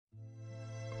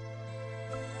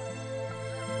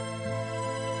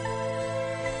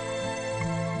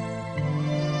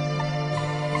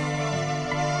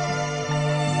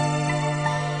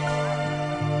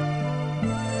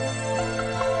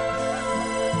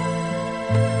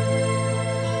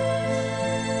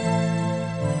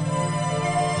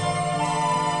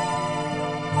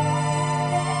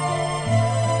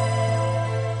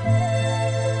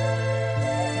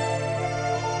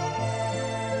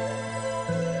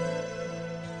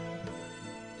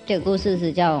这个故事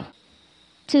是叫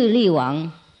Tsi-Li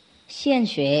王献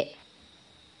血。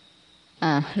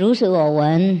如是我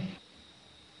闻，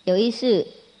有一次，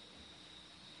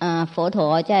佛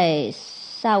陀在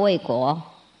舍卫国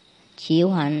奇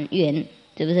环园，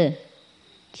是不是？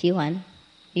奇环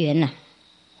园呐、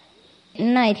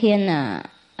那一天呢、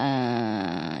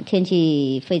天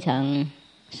气非常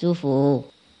舒服，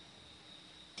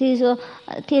就是说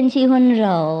天气温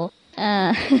柔，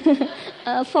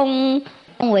风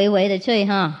微微的吹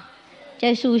哈，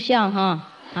在树下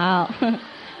哈，好，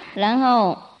然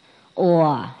后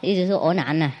我一直说我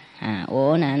难呐，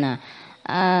我难呐，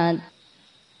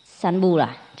散步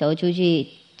啦，走出去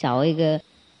找一个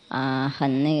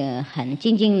很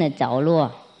静静的角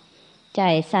落，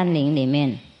在山林里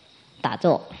面打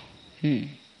坐，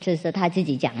这是他自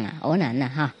己讲了，我难了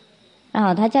哈。然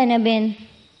后他在那边，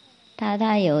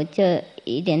他有这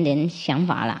一点点想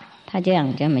法了，他这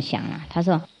么想了，他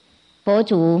说佛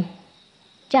祖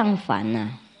降凡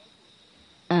呢，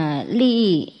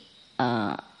利益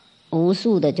无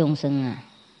数的众生啊，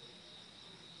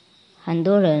很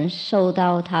多人受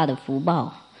到他的福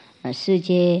报，世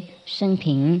界升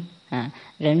平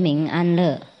人民安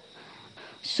乐，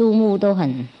树木都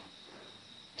很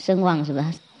兴旺，是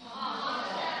吧？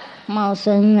茂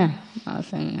盛啊，茂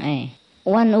盛，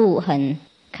万物很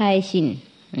开心，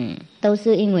都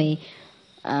是因为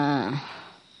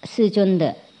世尊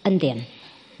的恩典，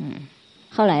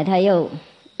后来他又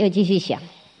继续想，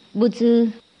不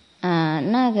知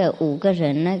那个5个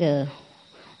人，那个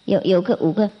有个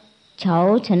5个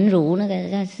乔成儒，那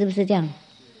个是不是这样？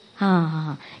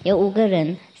有5个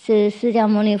人是释迦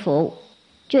牟尼佛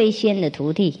最先的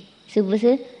徒弟，是不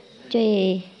是？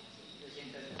最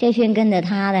先跟着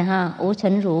他的哈，吴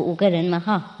成儒5个人嘛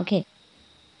哈 ，OK。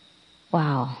哇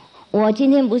哦，我今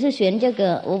天不是选这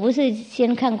个，我不是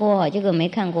先看过这个没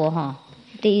看过哈，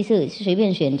第一次随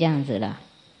便选这样子了，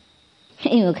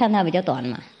因为我看它比较短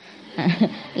嘛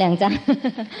，2张，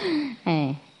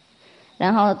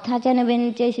然后他在那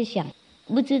边就是想，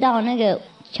不知道那个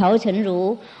乔成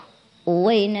儒5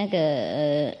位那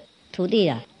个徒弟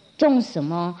啊，种什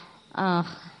么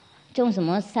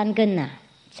山根呐、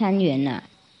参缘呐，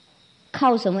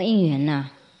靠什么因缘呐？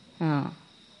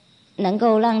能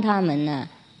够让他们呢，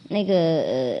那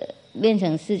个变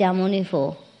成释迦牟尼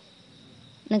佛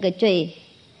那个最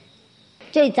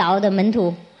早的门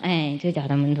徒，最早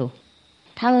的门徒，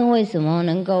他们为什么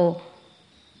能够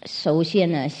首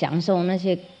先呢享受那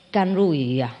些甘露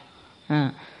雨呀？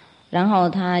然后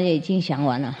他也已经想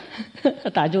完了，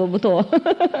打坐不多，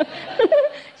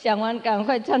想完赶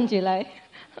快站起来，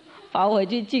跑回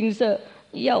去净色，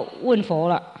要问佛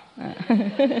了。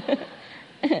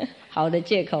好的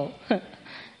借口。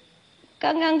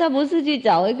刚刚他不是去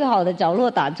找一个好的角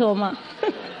落打坐吗？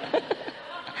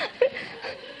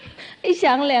一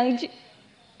想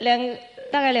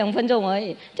大概2分钟而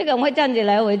已，就赶快站起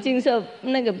来回净色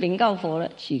那个禀告佛了。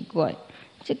奇怪，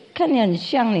就看起来很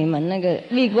像你们那个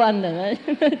闭关的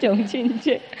那种境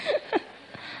界。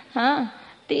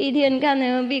第一天看你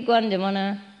们闭关怎么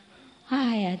呢？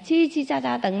哎呀，叽叽喳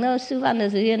喳，等到吃饭的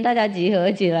时间，大家集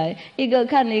合起来，一个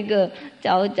看一个，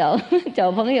找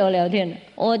朋友聊天。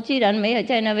我既然没有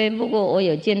在那边，不过我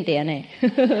有间谍呢。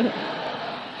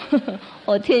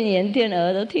我天眼天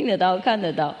耳都听得到，看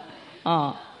得到，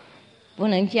不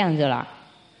能这样子啦，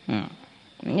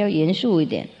要严肃一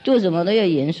点，做什么都要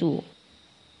严肃，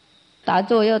打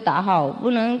坐要打好，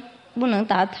不能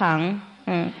打躺，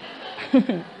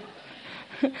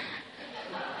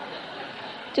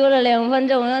做了2分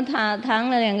钟，要躺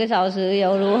了2个小时，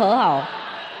有如何好？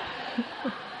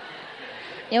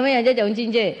有没有这种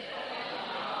境界？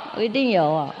我一定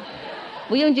有啊，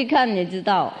不用去看也知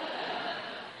道。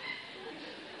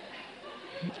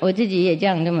我自己也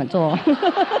这么做。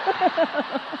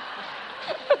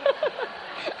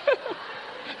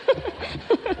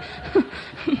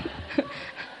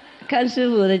看师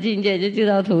父的境界就知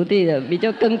道徒弟的比较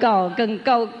更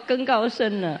高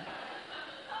深了。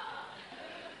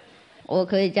我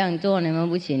可以这样做，你们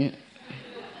不行。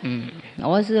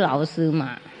我是老师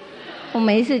嘛，我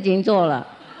没事情做了，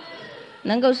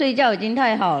能够睡觉已经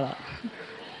太好了。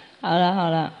好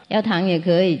了，要躺也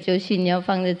可以，就心要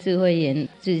放在智慧眼，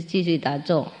继续打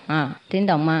坐听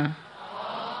懂吗？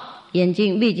眼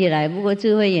睛闭起来，不过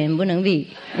智慧眼不能闭。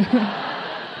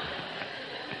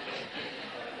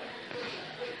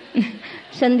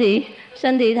身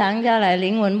体躺下来，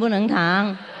灵魂不能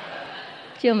躺，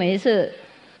就没事。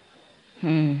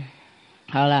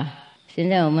好了，现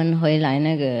在我们回来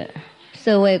那个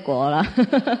舍卫国了。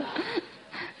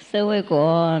舍卫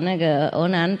国那个欧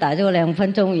南打坐2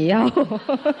分钟以后，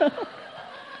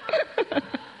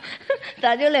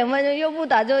打坐2分钟又不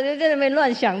打坐，就在那边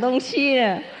乱想东西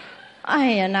了。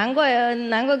哎呀，难怪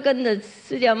跟着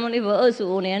释迦牟尼佛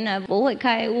25年了，不会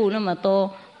开悟那么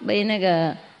多，被那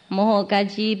个摩诃迦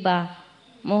悉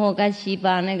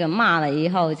巴那个骂了以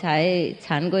后，才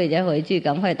惭愧，再回去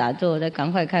赶快打坐，再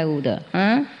赶快开悟的。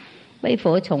被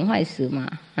佛宠坏死嘛，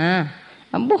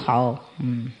不好。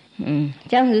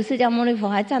这样子释迦牟尼佛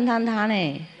还赞叹他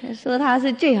呢，说他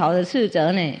是最好的侍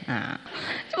者呢。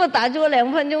这么打坐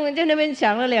2分钟，在那边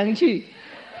想了2句，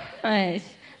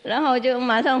然后就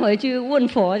马上回去问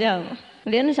佛，这样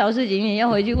连小事情也要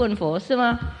回去问佛，是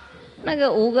吗？那个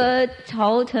5个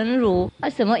曹成儒，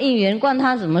什么因缘关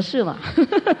他什么事嘛？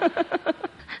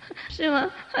是吗？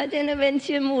还在那边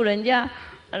羡慕人家，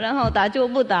然后打坐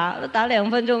不打2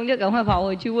分钟就赶快跑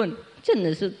回去问，真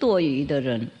的是多疑的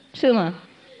人，是吗？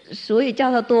所以叫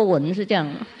他多闻是这样，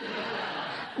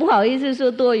不好意思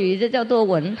说多疑，这叫多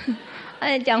闻。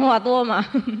讲话多嘛，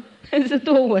是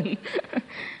多闻。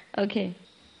OK，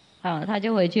 好，他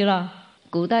就回去了。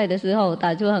古代的时候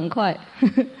打坐很快，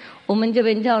我们这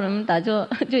边叫人们打坐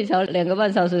最少2个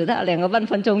半小时，他2个半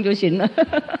分钟就行了。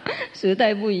时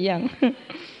代不一样，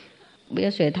不要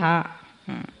学他。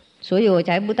所以我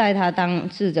才不带他当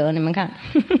侍者，你们看。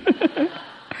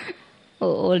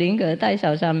我宁可带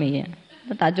小沙弥，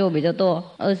他打坐比较多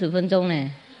，20分钟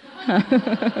呢。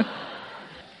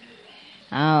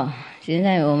好，现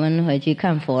在我们回去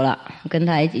看佛了，跟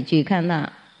他一起去看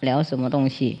他聊什么东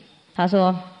西。他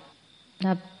说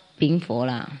他禀佛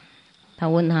了，他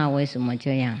问他为什么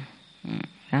这样，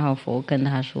然后佛跟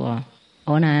他说：“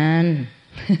欧南，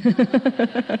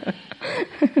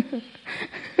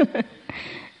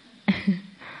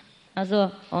他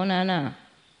说欧南啊，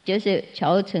就是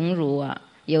曹成儒啊，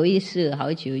有一世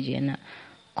好久前了，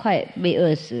快被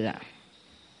饿死了。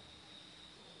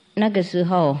那个时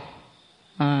候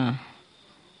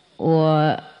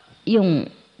我用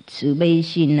慈悲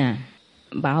心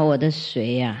把我的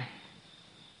水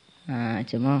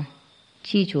怎么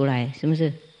沏出来？是不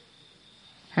是？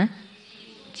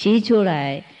沏出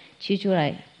来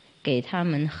给他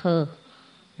们喝。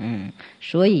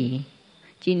所以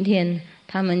今天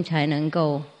他们才能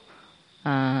够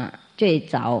最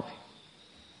早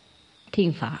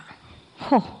听法。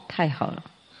太好了！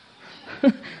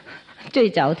最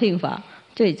早听法，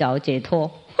最早解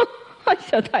脱，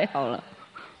这太好了。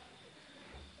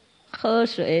喝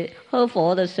水，喝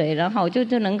佛的水，然后就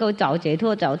能够早解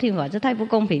脱、早听法，这太不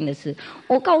公平的事。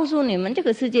我告诉你们，这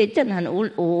个世界真很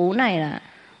无奈了。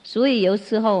所以有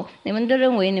时候你们都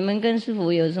认为你们跟师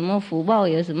父有什么福报，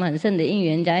有什么很深的因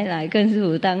缘，才来跟师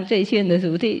父当最炫的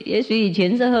徒弟。也许以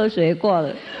前是喝水过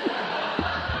了，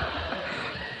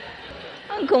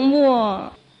很恐怖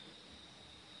哦。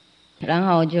然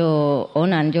后欧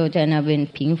南就在那边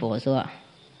评佛说：“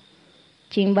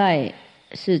敬拜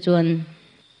世尊。”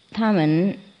他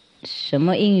们什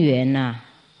么因缘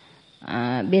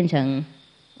变成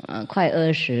快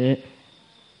20，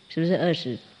是不是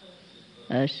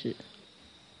20？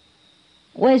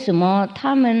为什么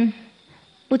他们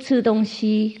不吃东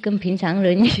西，跟平常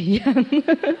人一样，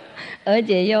而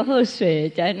且要喝水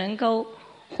才能够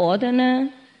活的呢？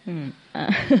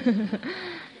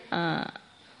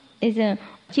意思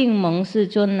敬蒙世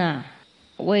尊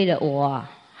为了我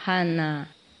和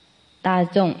大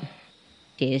众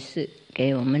解释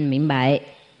给我们明白，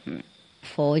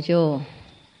佛就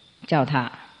叫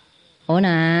他欧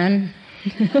南。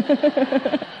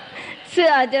是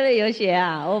啊，这里有写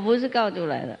我不是告出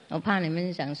来的，我怕你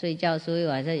们想睡觉，所以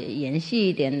我还是延续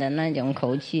一点的那种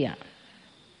口气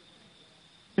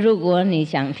如果你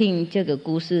想听这个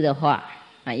故事的话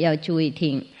要注意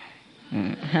听。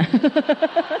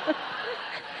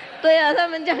对啊，他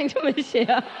们这样就没写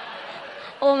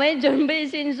我没准备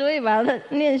心，所以把它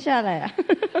念下来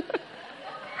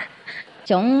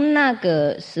从那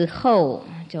个时候，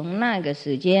从那个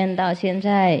时间到现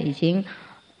在，已经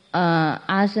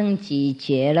阿僧祇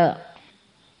劫了，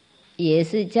也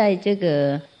是在这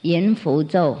个阎浮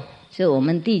咒，是我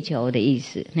们地球的意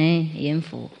思。阎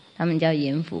浮，他们叫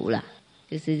阎浮啦，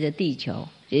就是这地球，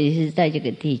也是在这个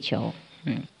地球。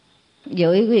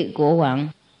有一位国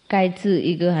王盖制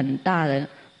一个很大的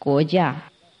国家。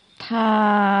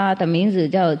他的名字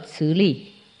叫Tsi-Li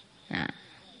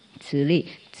Tsi-Li，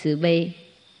慈悲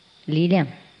力量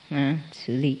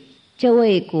Tsi-Li。这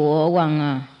位国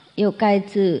王又盖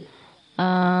制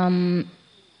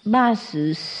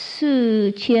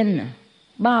84000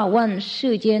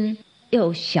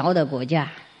又小的国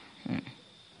家。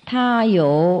他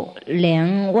有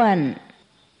2万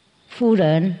夫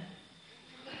人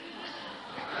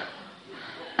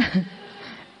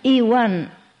1万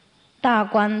大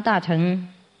官大臣。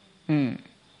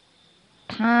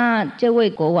他他这位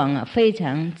国王啊，非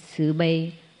常慈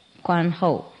悲宽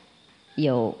厚，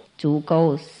有足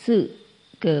够4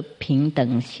个平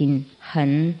等心，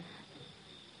很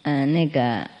那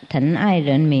个疼爱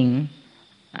人民，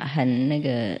很那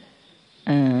个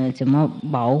怎么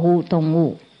保护动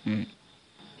物，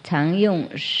常用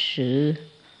十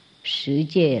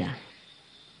戒啦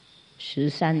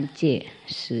，13戒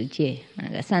，10戒，那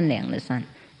个善良的善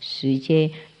，10戒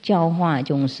教化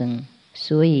众生，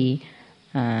所以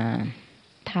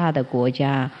他的国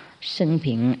家生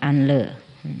平安乐，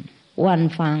万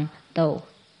方都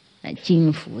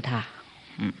敬服他，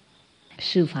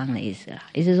四方的意思啦，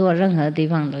也就是说任何地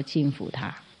方都敬服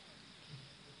他。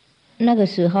那个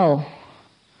时候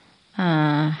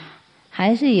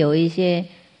还是有一些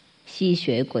吸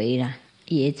血鬼啦、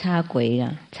野叉鬼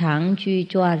啦，常去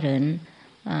抓人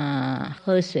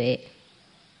喝水，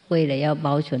为了要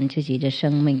保存自己的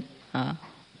生命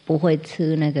不会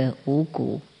吃那个五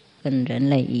谷，跟人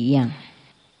类一样。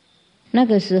那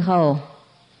个时候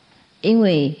因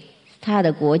为他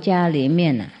的国家里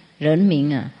面人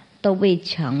民都被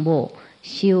强迫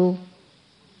修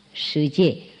10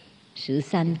戒、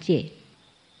13戒，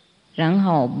然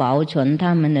后保存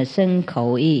他们的身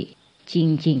口意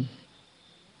精进，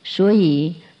所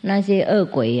以那些恶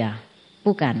鬼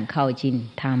不敢靠近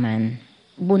他们，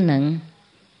不能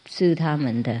吃他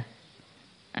们的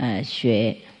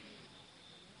血。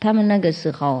他们那个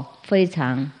时候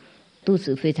肚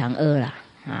子非常饿了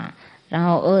然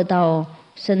后饿到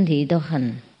身体都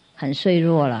很脆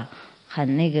弱了，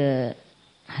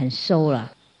很瘦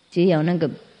了，只有那个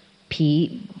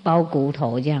皮包骨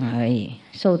头这样而已，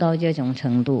瘦到这种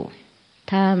程度，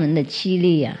他们的气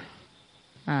力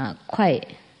快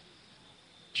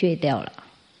绝掉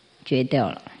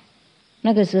了。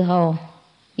那个时候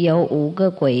有5个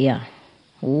鬼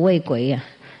5位鬼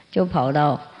就跑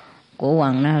到国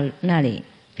王那里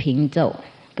平奏，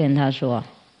跟他说：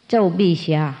奏陛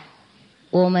下，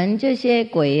我们这些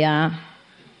鬼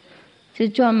是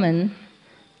专门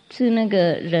吃那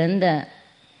个人的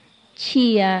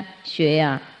气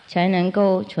血才能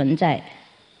够存在。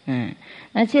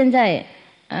那现在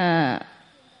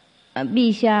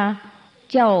陛下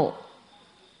叫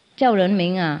人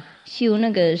民修那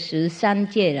个13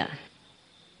戒了，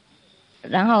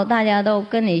然后大家都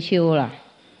跟你修了，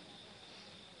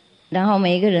然后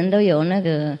每个人都有那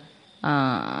个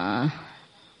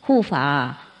护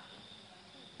法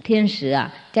天使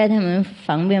在他们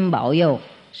旁边保佑，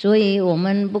所以我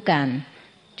们不敢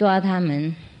抓他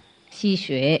们吸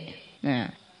血。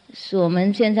我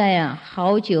们现在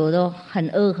好久都很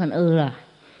饿了，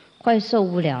快受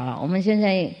不了了，我们现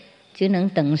在只能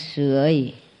等死而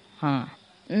已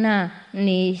那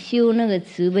你修那个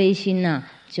慈悲心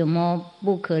怎么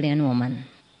不可怜我们，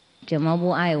怎么不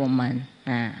爱我们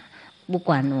不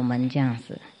管我们这样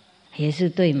子，也是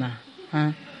对嘛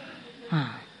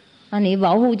你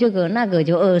保护这个那个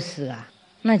就饿死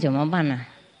那怎么办呢？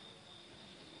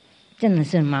真的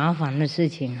是麻烦的事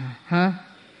情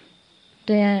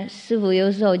对师父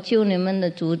有时候救你们的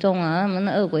祖宗他们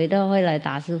的恶鬼都会来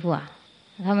打师父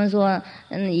他们说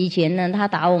以前呢他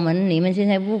打我们，你们现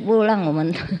在不让我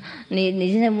们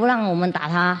你现在不让我们打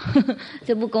他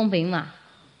这不公平嘛。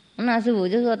那师父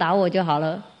就说打我就好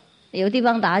了，有地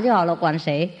方打就好了，管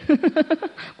谁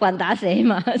管打谁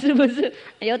嘛，是不是？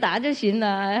有打就行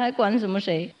了，还管什么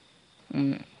谁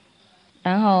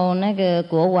然后那个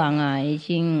国王已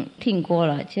经听过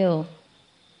了，就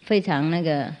非常那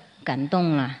个感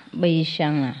动了，悲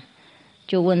伤了，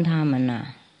就问他们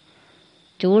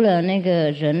除了那个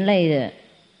人类的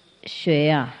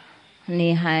血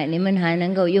你们还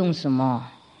能够用什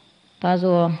么？他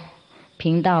说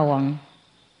贫道王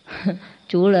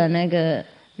除了那个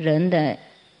人的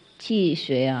气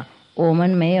血我们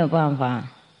没有办法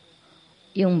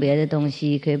用别的东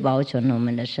西可以保存我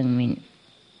们的生命。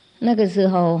那个时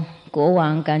候国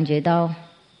王感觉到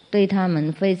对他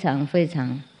们非常非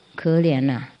常可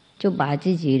怜就把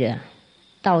自己的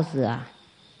刀子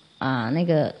那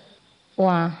个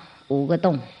挖5个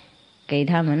洞，给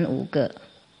他们5个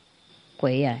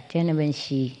鬼在那边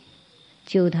吸，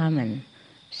救他们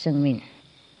生命。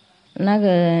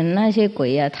那些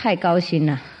鬼太高兴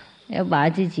了，要把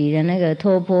自己的那个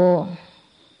托钵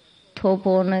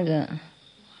那个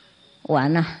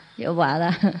碗就把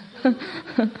它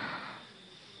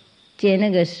接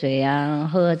那个水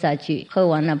喝下去，喝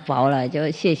完了饱了就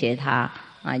谢谢他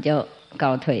就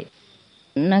告退。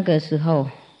那个时候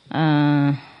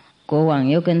国王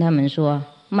又跟他们说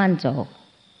慢走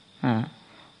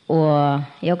我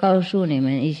要告诉你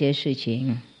们一些事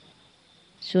情，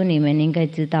说你们应该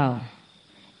知道，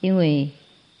因为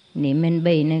你们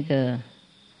被那个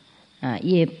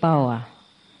业报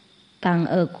当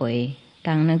恶鬼，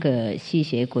当那个吸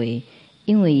血鬼，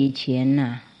因为以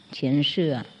前前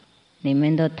世你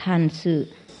们都探视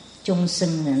众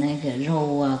生的那个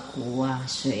肉骨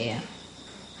水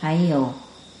还有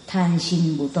贪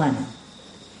心不断。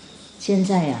现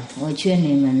在我劝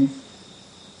你们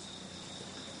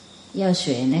要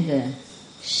学那个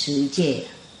十戒，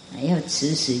要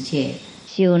持十戒，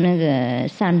修那个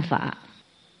善法，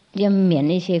要免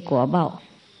一些果报。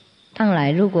当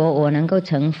来如果我能够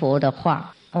成佛的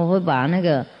话，我会把那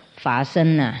个法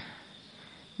身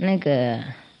那个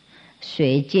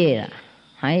学戒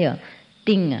还有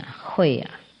定慧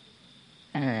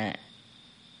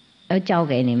要教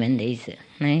给你们的意思，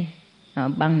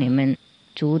帮你们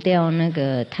除掉那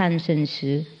个贪嗔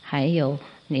痴，还有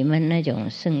你们那种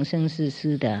生生世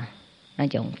世的那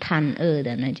种贪恶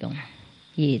的那种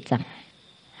业障，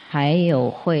还有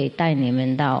会带你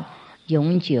们到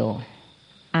永久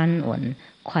安稳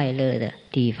快乐的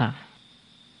地方。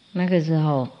那个时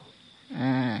候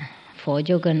佛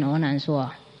就跟阿难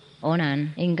说，阿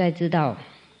难应该知道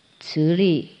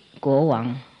Tsi-Li国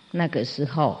王那个时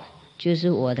候就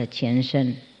是我的前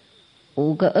身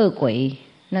，5个恶鬼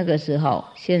那个时候，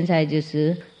现在就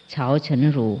是曹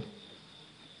成儒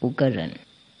5个人。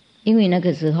因为那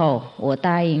个时候我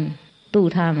答应度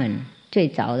他们，最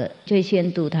早的最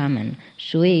先度他们，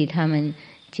所以他们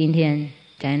今天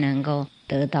才能够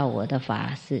得到我的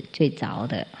法，是最早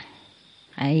的，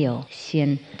还有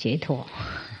先解脱。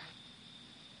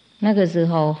那个时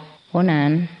候阿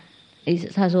难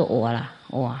他说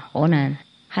阿难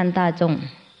和大众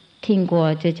听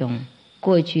过这种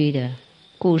过去的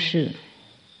故事，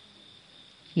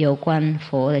有关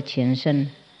佛的前身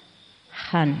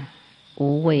和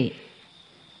无畏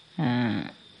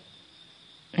那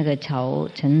个曹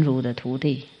成儒的徒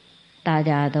弟，大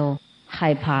家都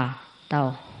害怕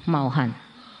到冒汗。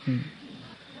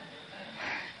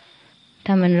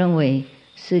他们认为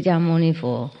释迦牟尼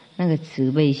佛那个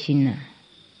慈悲心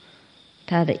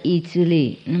他的意志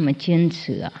力那么坚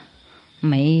持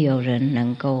没有人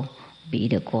能够比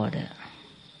得过的。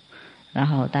然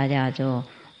后大家就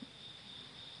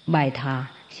拜他，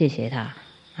谢谢他，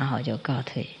然后就告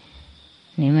退。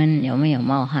你们有没有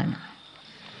冒汗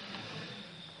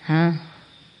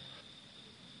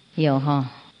有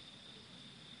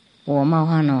我冒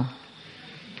汗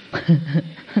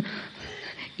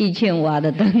1000瓦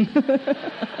的灯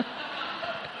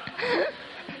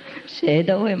谁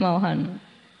都会冒汗，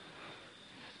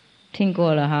听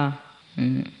过了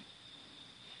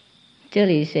这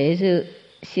里谁是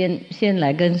先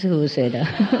来跟师父学的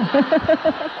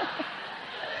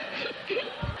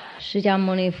释迦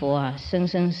牟尼佛生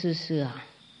生世世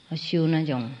修那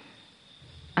种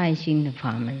爱心的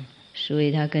法门，所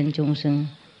以他跟众生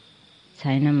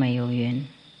才那么有缘，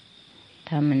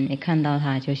他们一看到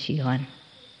他就喜欢。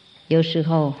有时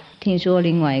候听说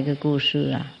另外一个故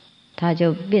事他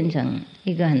就变成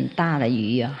一个很大的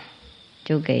鱼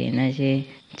就给那些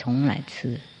虫来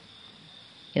吃。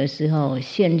有时候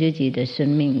献自己的生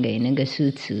命给那个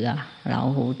狮子老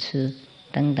虎吃，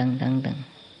等等等等，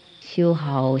修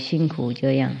好辛苦，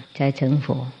这样才成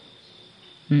佛。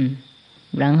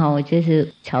然后就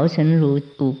是曹成儒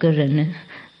5个人呢，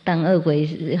当恶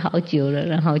鬼好久了，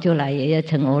然后就来也要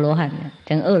成阿罗汉了，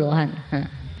成二罗汉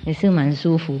也是蛮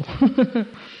舒服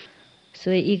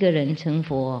所以一个人成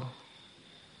佛，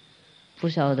不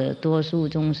晓得多数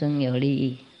众生有利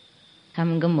益，他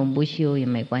们根本不修也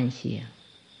没关系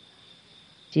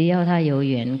只要他有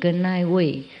缘，跟那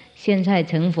位现在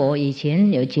成佛以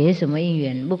前有结什么因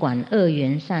缘，不管恶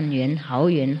缘善缘好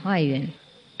缘坏缘，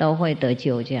都会得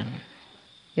救。这样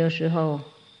有时候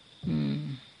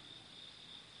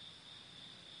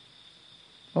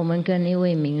我们跟一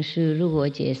位名师如果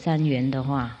结善缘的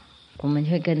话，我们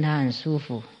会跟他很舒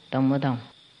服，懂不懂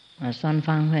双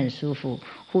方会很舒服，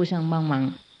互相帮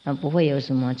忙不会有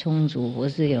什么冲突或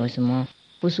是有什么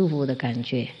不舒服的感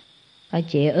觉。而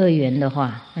结恶缘的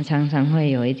话，常常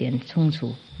会有一点冲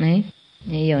突，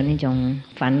也有那种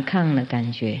反抗的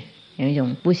感觉，有一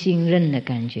种不信任的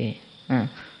感觉，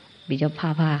比较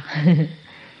怕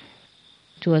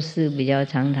做事比较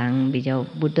常常比较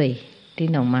不对，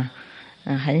听懂吗？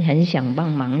很想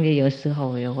帮忙，有时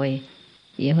候也会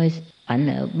反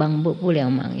而帮不了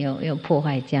忙，要破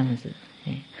坏这样子。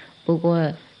不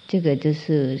过这个就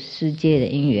是世界的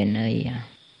因缘而已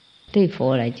对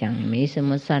佛来讲，没什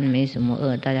么善，没什么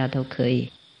恶，大家都可以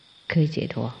解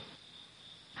脱。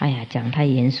哎呀，讲太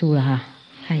严肃了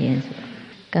太严肃。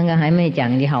刚刚还没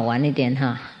讲，你好玩一点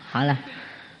好了，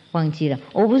忘记了，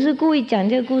我不是故意讲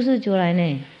这个故事出来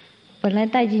呢，本来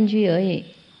带进去而已。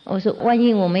我说，万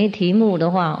一我没题目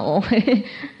的话，我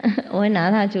会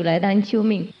拿它出来当救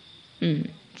命。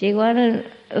结果呢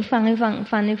翻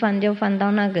一翻就翻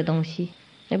到那个东西，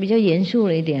也比较严肃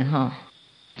了一点哈。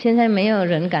现在没有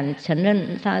人敢承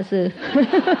认他是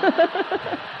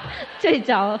最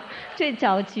早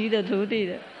期的徒弟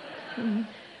的。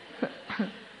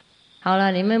好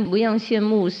了，你们不用羡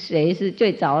慕谁是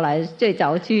最早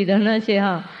去的那些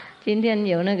哈。今天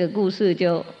有那个故事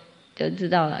就知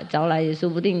道了，早来也说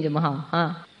不定怎么好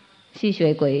啊，吸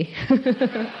血鬼。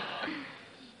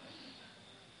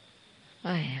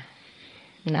哎呀，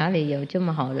哪里有这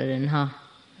么好的人哈，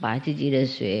把自己的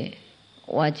血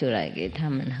挖出来给他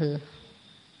们喝？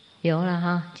有了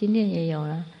哈，今天也有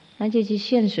了，那就去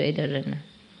献水的人了，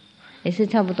也是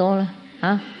差不多了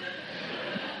啊。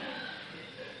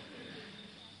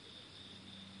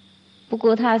不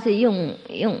过他是用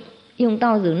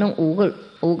刀子弄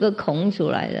五个孔出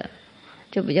来的，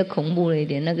就比较恐怖了一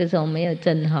点。那个时候没有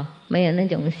针哈，没有那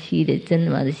种细的针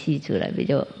把它细出来，比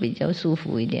较舒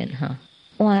服一点哈。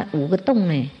哇，5个洞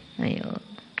呢，哎呦，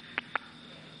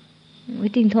一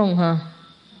定痛哈。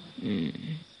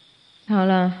好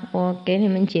了，我给你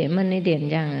们解闷一点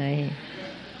这样而已。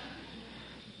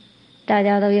大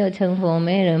家都要成佛，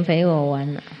没人陪我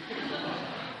玩了，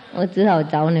我只好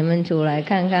找你们出来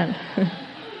看看，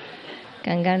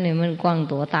看看你们光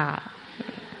多大，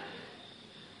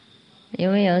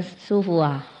有没有舒服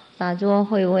啊？打坐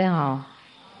会不会好？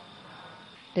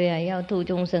对啊，要度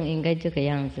众生应该这个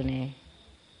样子呢，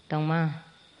懂吗？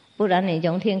不然你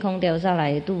从天空掉下来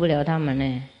也度不了他们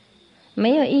呢。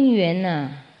没有因缘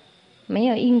啊，没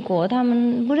有因果，他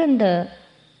们不认得，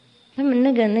他们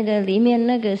那个里面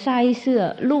那个下意识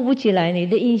啊，录不起来你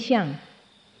的印象，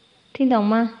听懂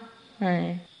吗？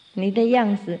哎，你的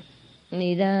样子，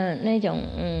你的那种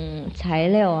材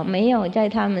料啊，没有在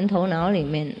他们头脑里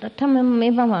面，他们没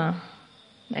办法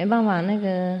那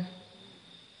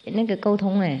个沟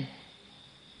通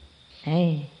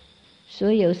哎，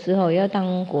所以有时候要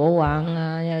当国王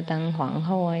啊，要当皇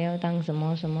后啊，要当什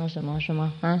么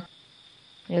啊，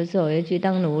有时候要去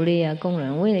当奴隶啊、工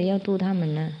人，为了要度他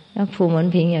们呢。那普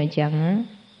门品有讲啊，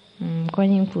观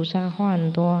音菩萨画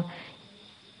很多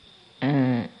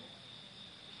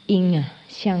因啊、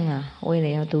相啊，为了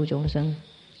要度众生。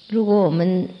如果我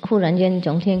们忽然间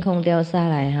从天空掉下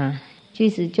来哈，即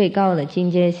使最高的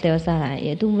境界掉下来，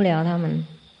也度不了他们。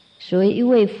所以一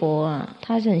位佛啊，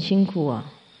他是很辛苦啊。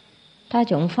他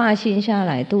从发心下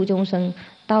来度众生，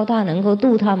到他能够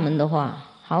度他们的话，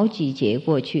好几劫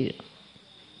过去了。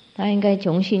他应该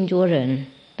重新做人，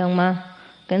懂吗？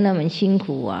跟他们辛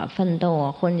苦啊、奋斗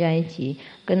啊，混在一起，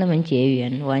跟他们结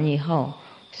缘完以后，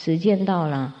时间到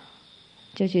了，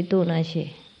就去度那些。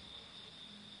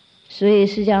所以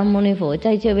释迦牟尼佛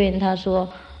在这边他说，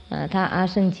他阿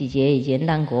僧祇劫以前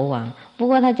当国王，不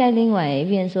过他在另外一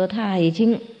边说他已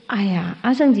经，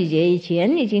阿僧祇劫以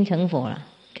前已经成佛了，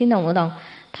听懂不懂？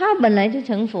他本来就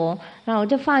成佛，然后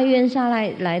就发愿下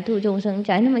来度众生，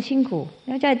才那么辛苦，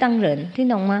要再当人，听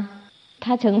懂吗？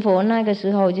他成佛那个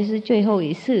时候就是最后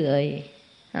一世而已，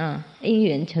因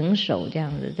缘成熟这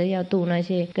样子，都要度那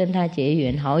些跟他结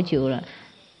缘好久了，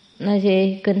那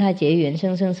些跟他结缘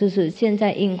生生世世，现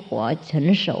在因果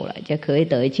成熟了就可以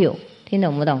得救，听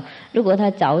懂不懂？如果他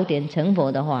早一点成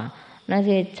佛的话，那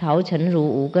些曹成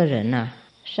儒5个人啊，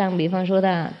像比方说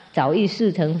他早1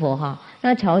世成佛哈，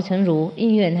那曹成儒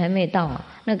因缘还没到，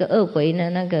那个恶鬼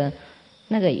呢，那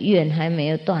个愿还没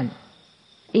有断，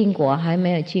因果还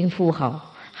没有尽付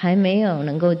好，还没有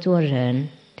能够做人，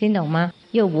听懂吗？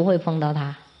又不会碰到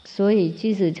他。所以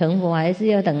即使成佛，还是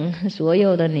要等所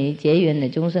有的你结缘的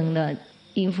众生的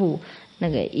应付那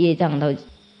个业障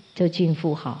都尽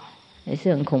付好，也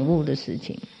是很恐怖的事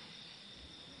情。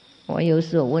我有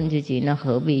时候问自己，那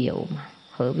何必有嘛？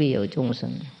何必有众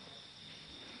生？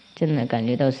真的感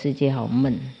觉到世界好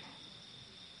闷，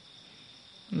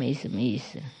没什么意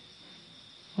思。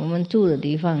我们住的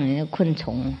地方那昆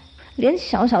虫，连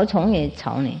小虫也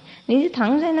吵你，你是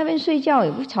躺在那边睡觉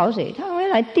也不吵谁，它会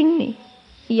来叮你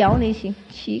咬你，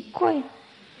奇怪，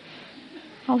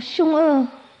好凶恶。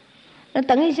那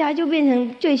等一下就变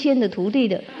成最先的徒弟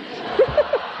的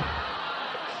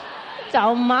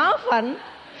找麻烦，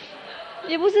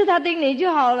也不是他叮你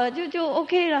就好了，就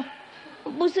OK 了，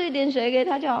不是一点水给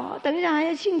他就好，等一下还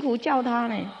要辛苦叫他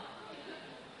呢。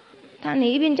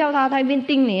你一边叫他一边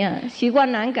叮你啊，习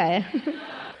惯难改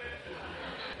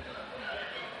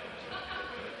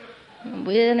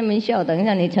不要在那边笑，等一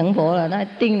下你成佛了，那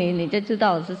叮你就知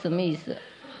道是什么意思。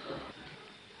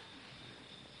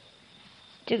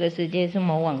这个世界是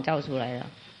魔王造出来的，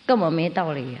根本没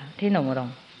道理啊，听懂不懂？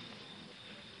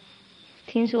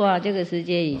听说这个世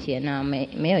界以前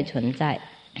没有存在，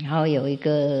然后有一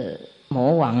个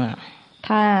魔王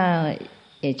他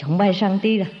也崇拜上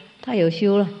帝了，他有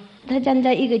修了，他站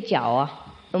在一个角啊，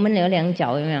我们有两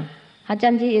角有没有？他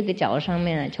站在一个角上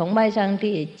面了，崇拜上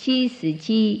帝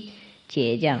77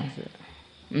节这样子。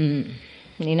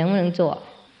你能不能做？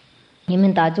你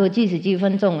们打坐70几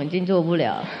分钟已经做不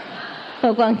了，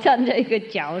何况站在一个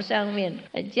角上面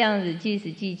这样子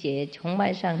70节崇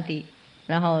拜上帝，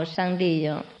然后上帝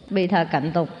就被他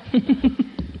感动，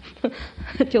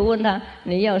就问他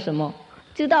你要什么？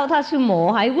知道他是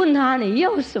魔，还问他你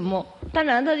要什么？当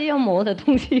然他是要魔的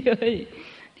东西而已，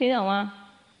听懂吗？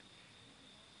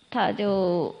他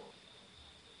就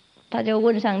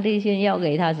问上帝先要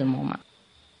给他什么嘛？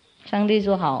上帝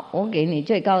说好，我给你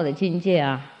最高的境界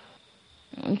啊，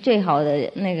最好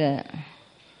的那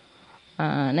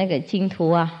个净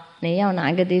土啊，你要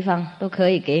哪一个地方都可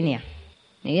以给你啊。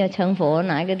你要成佛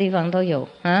哪一个地方都有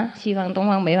啊，西方东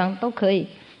方北方都可以，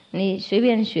你随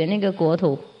便选那个国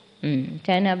土，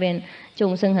在那边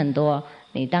众生很多，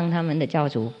你当他们的教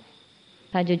主。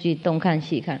他就去东看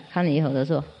西看，看了以后他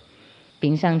说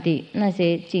禀上帝，那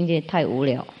些境界太无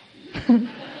聊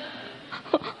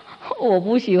我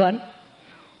不喜欢，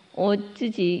我自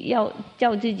己要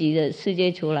叫自己的世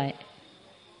界出来。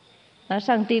那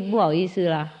上帝不好意思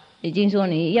啦，已经说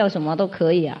你要什么都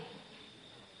可以啊，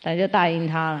他就答应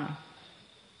他了，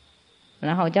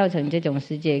然后造成这种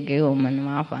世界给我们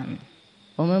麻烦。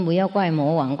我们不要怪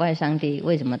魔王怪上帝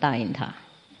为什么答应他，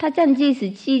他站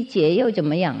77节又怎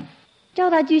么样？叫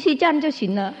他继续站就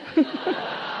行了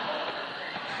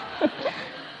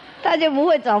他就不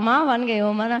会找麻烦给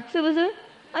我们了，是不是？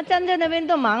站在那边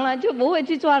都忙了，就不会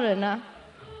去抓人了，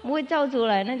不会造出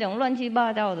来那种乱七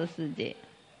八糟的世界。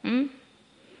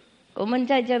我们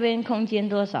在这边空间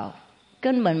多少？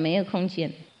根本没有空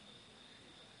间，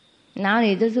哪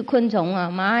里都是昆虫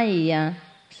啊，蚂蚁啊，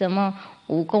什么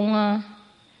蜈蚣啊，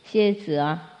蝎子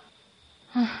啊，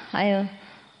还有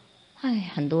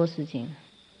很多事情，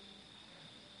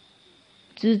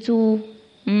蜘蛛，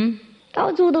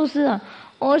到处都是啊。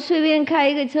我随便开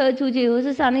一个车出去，我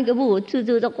是上那个路，蜘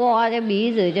蛛就刮在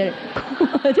鼻子这里，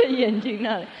刮在眼睛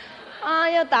那里，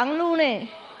要挡路呢，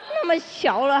那么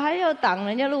小了还要挡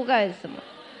人家路干什么？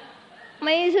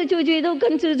每一次出去都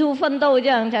跟蜘蛛奋斗，这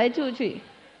样才出去。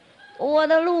我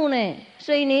的路呢，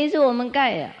水泥是我们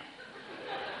盖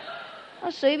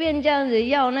的，随便这样子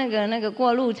要那个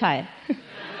过路财。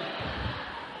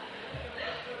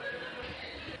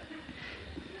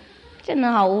真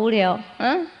的好无聊，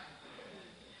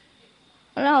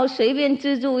然后随便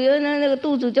蜘蛛，因为那个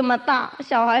肚子这么大，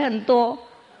小孩很多，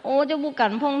我就不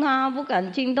敢碰它，不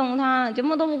敢惊动它，什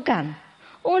么都不敢。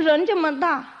我人这么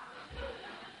大，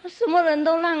什么人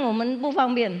都让我们不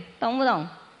方便，懂不懂？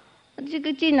这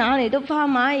个去哪里都怕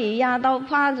蚂蚁压到，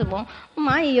怕什么？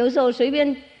蚂蚁有时候随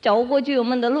便走过去我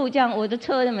们的路，这样我的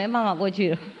车就没办法过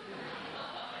去了。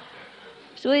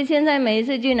所以现在每一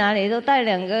次去哪里都带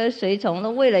2个随从，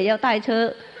都为了要带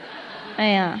车。哎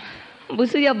呀，不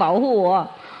是要保护我，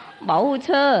保护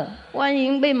车，万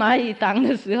一被蚂蚁挡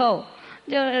的时候，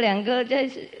就2个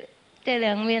在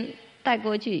两边带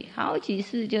过去，好几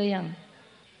次这样。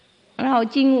然后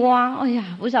金蛙，哎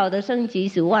呀，不晓得剩几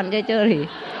10万在这里。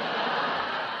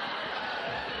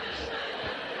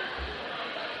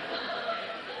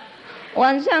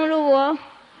晚上如果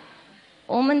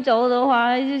我们走的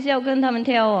话，就是要跟他们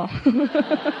跳哦，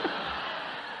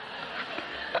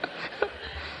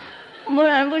不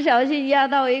然不小心压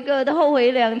到一个，都后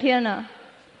悔2天了。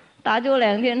打坐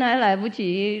2天还来不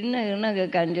及那个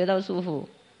感觉到舒服，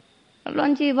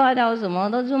乱七八糟什么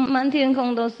都是满天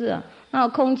空都是啊。那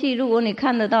空气如果你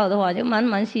看得到的话，就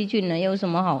满细菌了，有什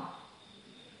么好？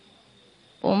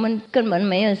我们根本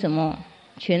没有什么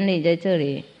权利在这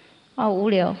里，无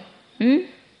聊。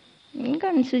你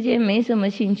看世界没什么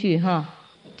兴趣哈，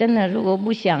真的，如果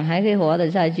不想还可以活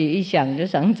得下去，一想就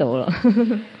想走了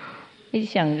一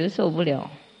想就受不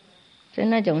了。所以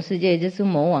那种世界就是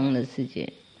魔王的世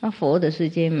界，佛的世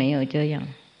界没有这样。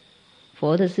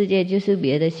佛的世界就是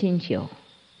别的星球，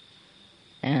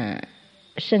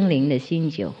圣灵的星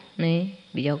球，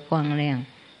比较光亮，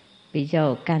比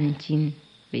较干净，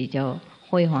比较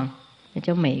辉煌，比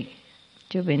较美。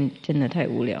这边真的太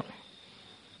无聊，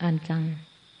肮脏。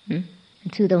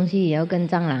吃东西也要跟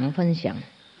蟑螂分享，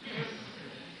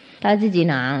他自己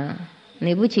拿，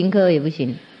你不请客也不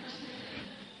行。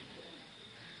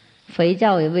肥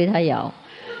皂也被他咬，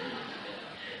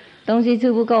东西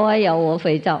吃不够还咬我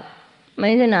肥皂，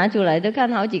每次拿出来都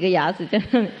看好几个牙齿在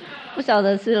那里，不晓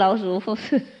得是老鼠或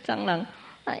是蟑螂。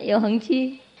有横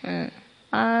七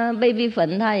，baby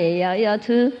粉他也要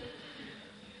吃。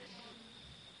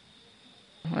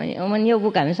我们又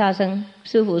不敢杀生，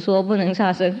师父说不能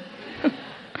杀生，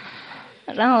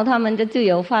然后他们就自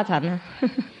由发展了。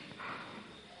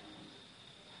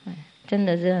真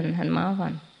的是很麻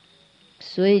烦。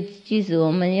所以即使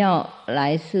我们要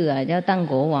来世啊，要当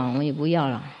国王，我们也不要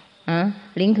了啊，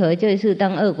宁可这次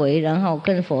当恶鬼，然后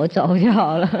跟佛走就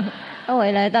好了。他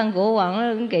回来当国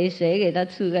王，给谁给他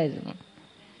吃干什么？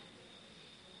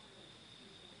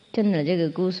真的，这个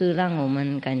故事让我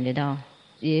们感觉到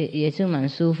也是蛮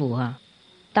舒服啊。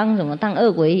当什么当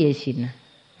恶鬼也行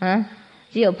啊，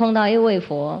只有碰到一位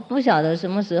佛，不晓得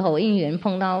什么时候因缘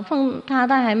碰到，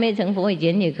他还没成佛以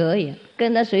前也可以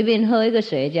跟他随便喝一个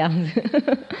水这样子，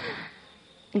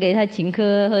给他请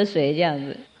客喝水这样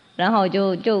子，然后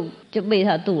就被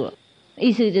他渡了，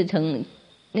意思就成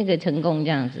功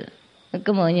这样子，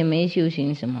根本也没修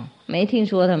行什么，没听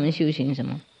说他们修行什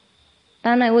么。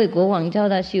但那位国王叫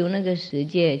他修那个十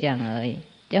戒这样而已，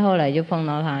就后来就碰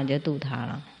到他，就渡他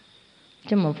了，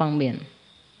这么方便。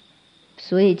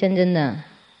所以真正的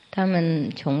他们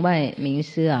崇拜名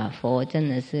师啊，佛真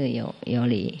的是有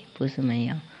理，不是没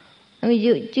有。因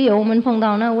为就有我们碰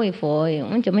到那位佛，我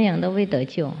们怎么样都会得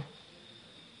救，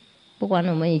不管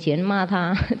我们以前骂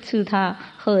他、吃他、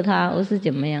喝他，或是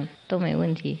怎么样都没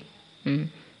问题。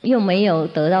又没有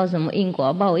得到什么因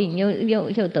果报应，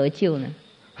又得救呢。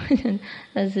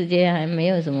那世界还没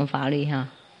有什么法律哈，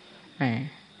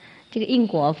这个因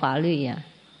果法律呀，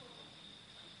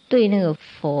对那个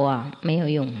佛啊没有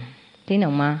用，听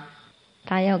懂吗？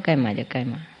他要干嘛就干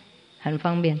嘛，很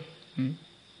方便。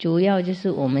主要就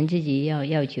是我们自己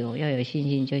要求，要有信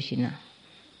心就行了。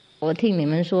我听你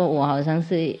们说我好像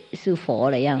是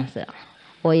佛的样子啊，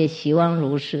我也希望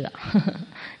如是啊，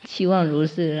希望如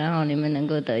是，然后你们能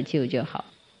够得救就好。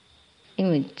因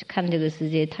为看这个世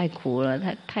界太苦了，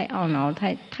太懊恼，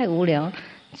太无聊，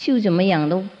就怎么样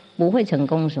都不会成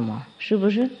功什么，是不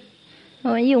是？我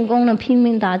们用功的拼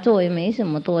命打坐也没什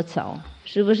么多少，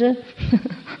是不是？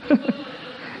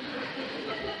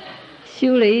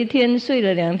修了1天，睡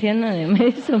了2天，那也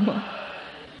没什么。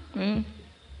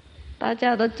大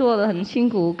家都做得很辛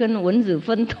苦，跟蚊子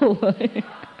奋斗，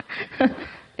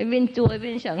一边做一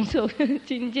边享受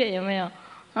境界，有没有？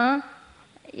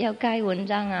要盖文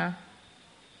章啊。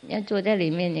要坐在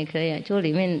里面也可以，坐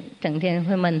里面整天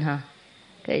会闷哈，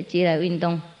可以起来运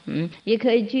动，也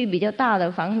可以去比较大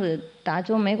的房子打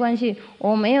坐，没关系。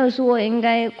我没有说应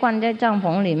该关在帐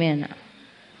篷里面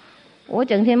我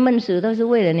整天闷死都是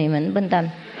为了你们笨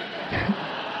蛋，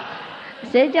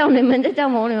谁叫你们在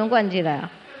帐篷里面关起来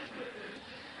啊？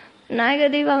哪一个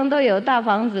地方都有大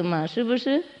房子嘛，是不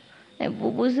是？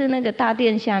不是那个大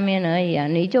殿下面而已啊，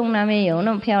女众那边有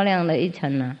那么漂亮的一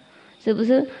层啊。是不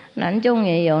是南众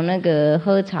也有那个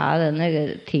喝茶的那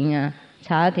个亭啊，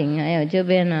茶亭，还有这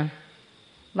边呢，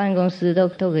办公室都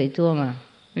可以做嘛。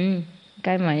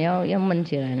干嘛要闷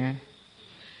起来呢？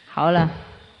好了，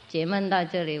解闷到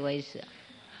这里为止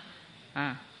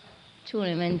祝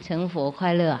你们成佛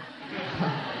快乐啊！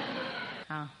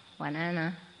好，晚安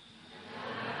啊。